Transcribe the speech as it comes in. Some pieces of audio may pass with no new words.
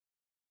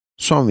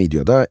Son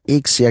videoda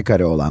x, y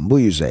kare olan bu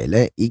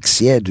yüzeyle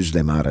x, y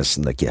düzlemi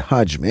arasındaki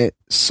hacmi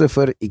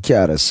 0, 2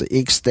 arası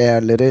x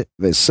değerleri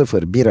ve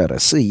 0, 1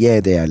 arası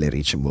y değerleri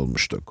için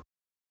bulmuştuk.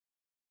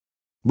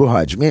 Bu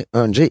hacmi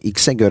önce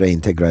x'e göre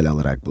integral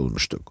alarak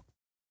bulmuştuk.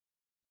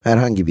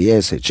 Herhangi bir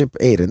y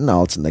seçip eğrinin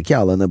altındaki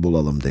alanı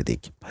bulalım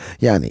dedik.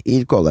 Yani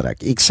ilk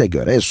olarak x'e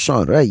göre,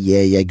 sonra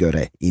y'ye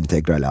göre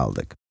integral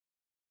aldık.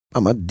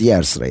 Ama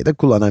diğer sırayı da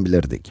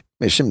kullanabilirdik.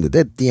 Ve şimdi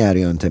de diğer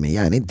yöntemi,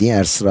 yani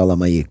diğer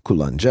sıralamayı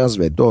kullanacağız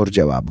ve doğru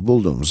cevabı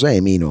bulduğumuza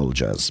emin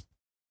olacağız.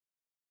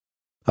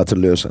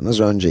 Hatırlıyorsanız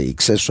önce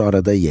x'e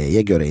sonra da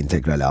y'ye göre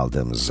integral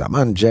aldığımız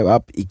zaman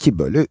cevap 2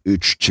 bölü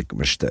 3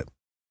 çıkmıştı.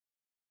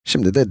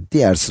 Şimdi de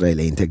diğer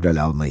sırayla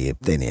integral almayı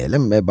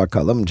deneyelim ve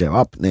bakalım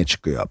cevap ne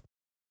çıkıyor.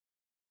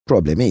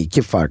 Problemi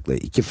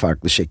iki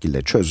farklı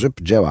şekilde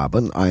çözüp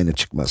cevabın aynı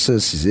çıkması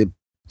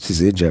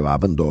sizi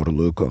cevabın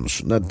doğruluğu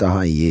konusunda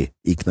daha iyi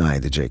ikna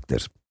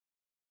edecektir.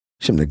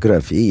 Şimdi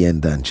grafiği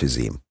yeniden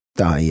çizeyim,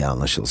 daha iyi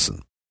anlaşılsın.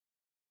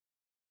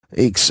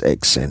 X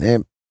ekseni,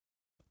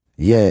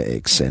 y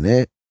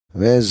ekseni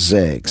ve z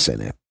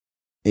ekseni.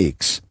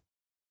 X,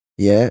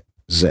 y,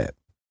 z.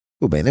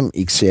 Bu benim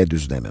x-y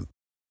düzlemim.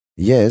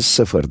 Y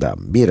 0'dan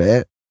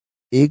 1'e,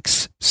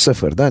 x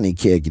 0'dan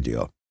 2'ye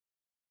gidiyor.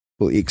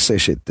 Bu x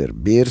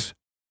eşittir 1,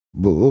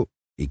 bu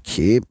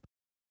 2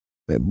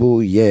 ve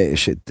bu y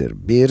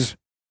eşittir 1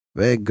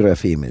 ve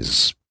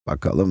grafiğimiz.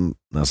 Bakalım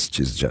nasıl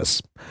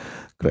çizeceğiz.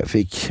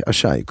 Grafik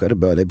aşağı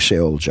yukarı böyle bir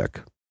şey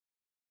olacak.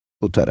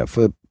 Bu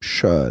tarafı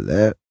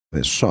şöyle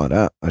ve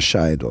sonra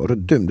aşağıya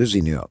doğru dümdüz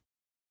iniyor.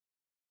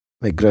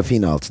 Ve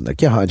grafiğin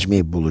altındaki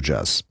hacmi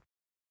bulacağız.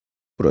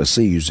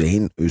 Burası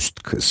yüzeyin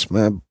üst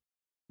kısmı.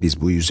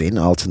 Biz bu yüzeyin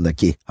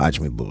altındaki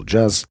hacmi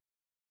bulacağız.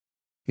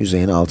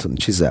 Yüzeyin altını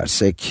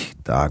çizersek,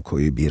 daha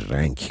koyu bir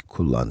renk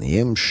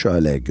kullanayım,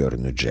 şöyle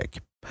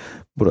görünecek.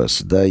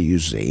 Burası da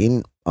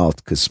yüzeyin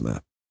alt kısmı.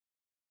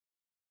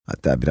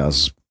 Hatta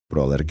biraz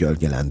buraları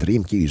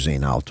gölgelendireyim ki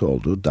yüzeyin altı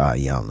olduğu daha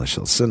iyi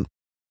anlaşılsın.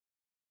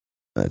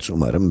 Evet,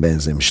 umarım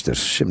benzemiştir.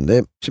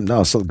 Şimdi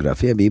asıl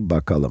grafiğe bir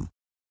bakalım.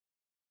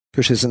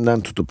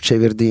 Köşesinden tutup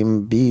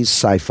çevirdiğim bir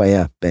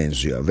sayfaya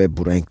benziyor ve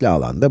bu renkli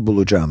alanda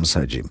bulacağımız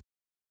hacim.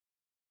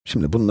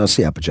 Şimdi bunu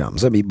nasıl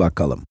yapacağımıza bir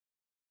bakalım.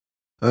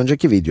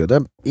 Önceki videoda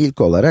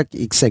ilk olarak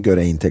x'e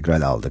göre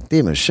integral aldık,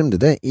 değil mi?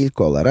 Şimdi de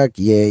ilk olarak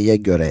y'ye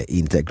göre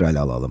integral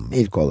alalım.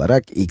 İlk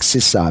olarak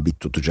x'i sabit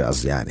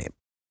tutacağız yani.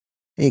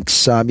 X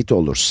sabit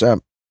olursa,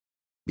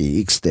 bir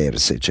x değeri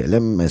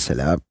seçelim.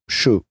 Mesela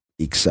şu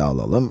x'i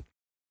alalım.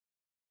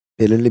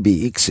 Belirli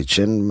bir x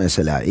için,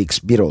 mesela x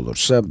 1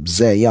 olursa, z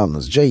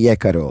yalnızca y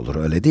kare olur,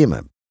 öyle değil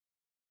mi?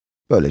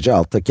 Böylece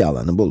alttaki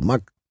alanı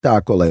bulmak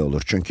daha kolay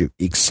olur. Çünkü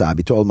x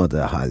sabit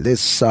olmadığı halde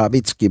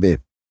sabit gibi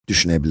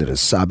düşünebiliriz,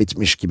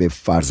 sabitmiş gibi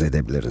farz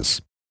edebiliriz.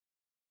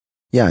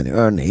 Yani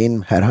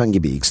örneğin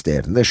herhangi bir x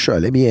değerinde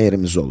şöyle bir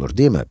eğrimiz olur,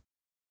 değil mi?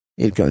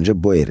 İlk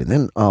önce bu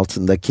eğrinin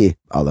altındaki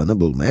alanı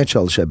bulmaya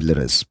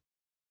çalışabiliriz.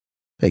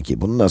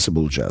 Peki bunu nasıl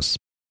bulacağız?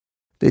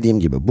 Dediğim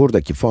gibi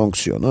buradaki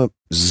fonksiyonu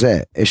z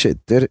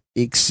eşittir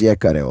x y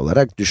kare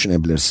olarak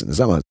düşünebilirsiniz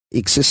ama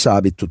x'i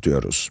sabit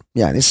tutuyoruz.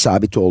 Yani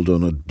sabit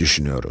olduğunu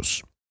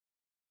düşünüyoruz.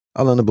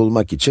 Alanı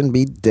bulmak için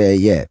bir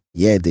dy,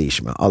 y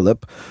değişimi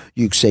alıp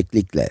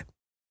yükseklikle,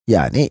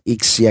 yani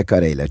x y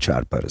kare ile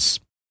çarparız.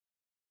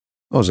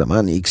 O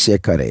zaman x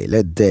y kare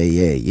ile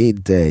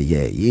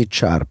dy'yi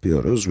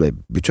çarpıyoruz ve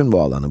bütün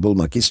bu alanı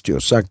bulmak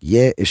istiyorsak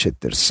y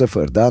eşittir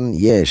 0'dan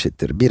y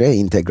eşittir 1'e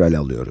integral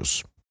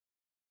alıyoruz.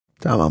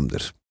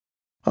 Tamamdır.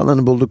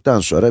 Alanı bulduktan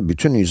sonra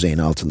bütün yüzeyin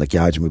altındaki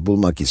hacmi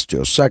bulmak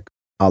istiyorsak,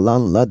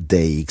 alanla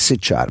dx'i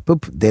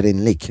çarpıp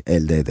derinlik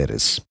elde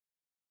ederiz.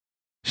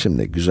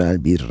 Şimdi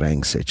güzel bir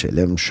renk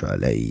seçelim,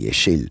 şöyle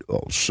yeşil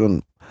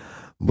olsun.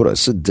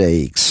 Burası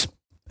dx.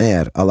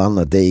 Eğer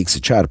alanla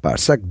dx'i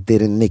çarparsak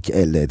derinlik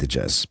elde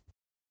edeceğiz.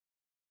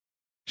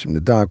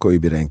 Şimdi daha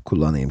koyu bir renk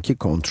kullanayım ki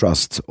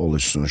kontrast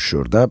oluşsun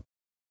şurada.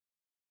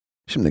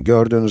 Şimdi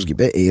gördüğünüz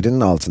gibi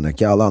eğrinin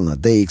altındaki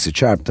alanla dx'i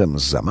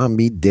çarptığımız zaman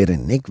bir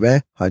derinlik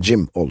ve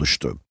hacim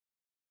oluştu.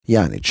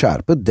 Yani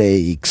çarpı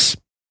dx.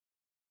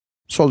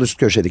 Sol üst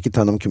köşedeki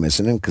tanım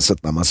kümesinin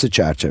kısıtlaması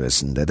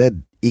çerçevesinde de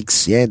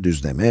x, y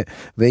düzlemi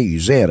ve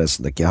yüzey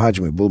arasındaki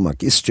hacmi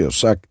bulmak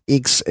istiyorsak,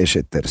 x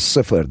eşittir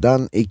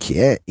 0'dan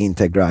 2'ye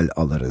integral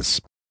alırız.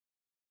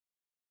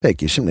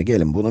 Peki, şimdi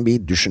gelin bunu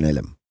bir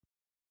düşünelim.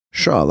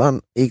 Şu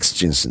alan x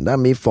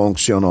cinsinden bir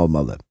fonksiyon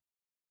olmalı.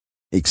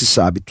 X'i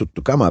sabit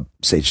tuttuk ama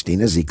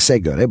seçtiğiniz x'e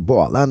göre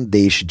bu alan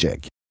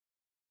değişecek.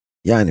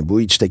 Yani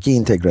bu içteki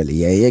integrali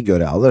y'ye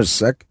göre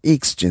alırsak,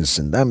 x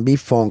cinsinden bir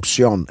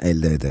fonksiyon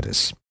elde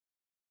ederiz.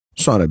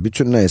 Sonra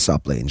bütününü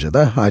hesaplayınca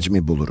da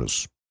hacmi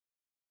buluruz.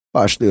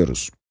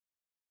 Başlıyoruz.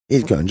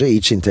 İlk önce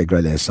iç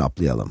integrali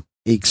hesaplayalım.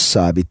 X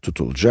sabit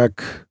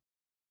tutulacak.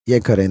 Y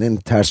karenin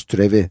ters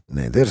türevi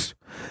nedir?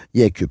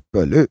 Y küp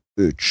bölü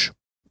 3.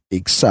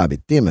 X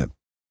sabit değil mi?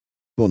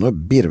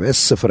 Bunu 1 ve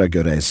 0'a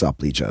göre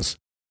hesaplayacağız.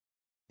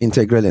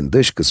 İntegralin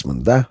dış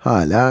kısmında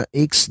hala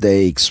x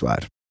dx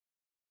var.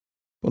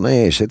 Buna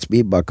eşit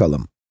bir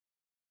bakalım.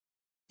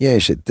 y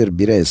eşittir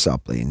 1'e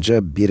hesaplayınca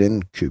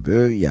 1'in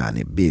kübü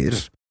yani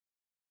 1,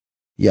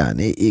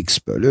 yani x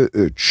bölü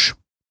 3.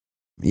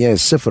 Y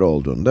 0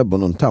 olduğunda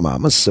bunun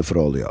tamamı 0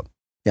 oluyor.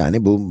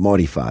 Yani bu mor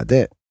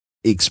ifade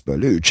x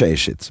bölü 3'e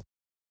eşit.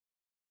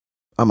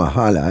 Ama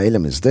hala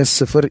elimizde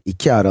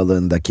 0-2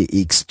 aralığındaki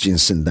x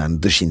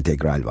cinsinden dış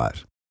integral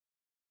var.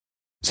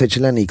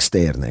 Seçilen x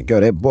değerine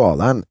göre bu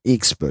alan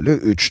x bölü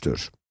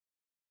 3'tür.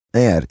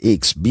 Eğer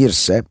x 1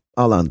 ise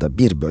alanda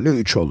 1 bölü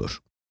 3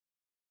 olur.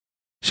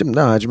 Şimdi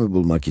hacmi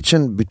bulmak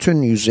için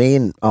bütün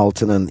yüzeyin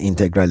altının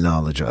integralini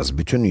alacağız.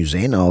 Bütün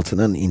yüzeyin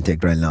altının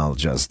integralini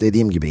alacağız.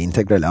 Dediğim gibi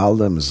integral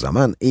aldığımız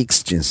zaman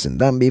x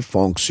cinsinden bir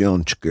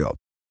fonksiyon çıkıyor.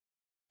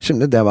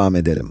 Şimdi devam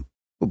edelim.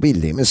 Bu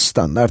bildiğimiz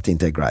standart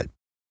integral.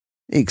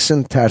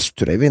 X'in ters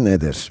türevi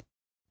nedir?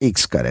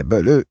 X kare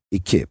bölü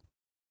 2.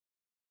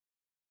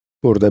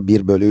 Burada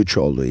 1 bölü 3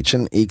 olduğu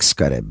için x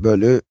kare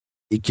bölü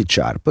 2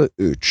 çarpı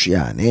 3,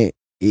 yani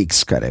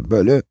x kare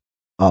bölü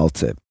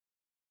 6.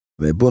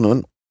 Ve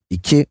bunun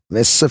 2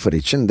 ve 0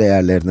 için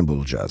değerlerini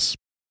bulacağız.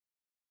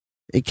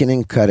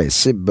 2'nin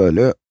karesi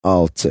bölü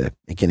 6.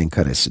 2'nin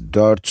karesi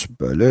 4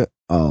 bölü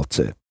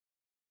 6.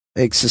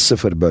 Eksi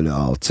 0 bölü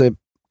 6,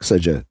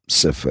 kısaca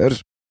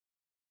 0.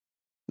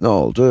 Ne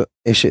oldu?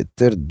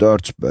 Eşittir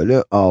 4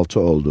 bölü 6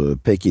 oldu.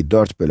 Peki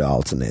 4 bölü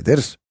 6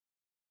 nedir?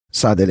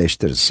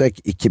 Sadeleştirirsek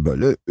 2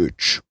 bölü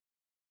 3.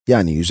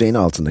 Yani yüzeyin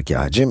altındaki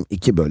hacim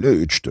 2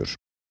 bölü 3'tür.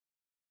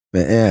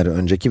 Ve eğer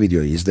önceki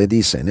videoyu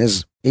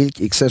izlediyseniz,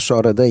 ilk x'e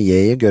sonra da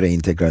y'ye göre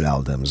integral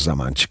aldığımız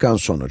zaman çıkan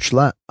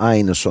sonuçla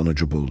aynı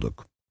sonucu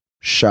bulduk.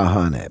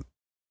 Şahane!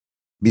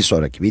 Bir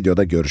sonraki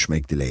videoda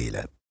görüşmek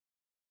dileğiyle.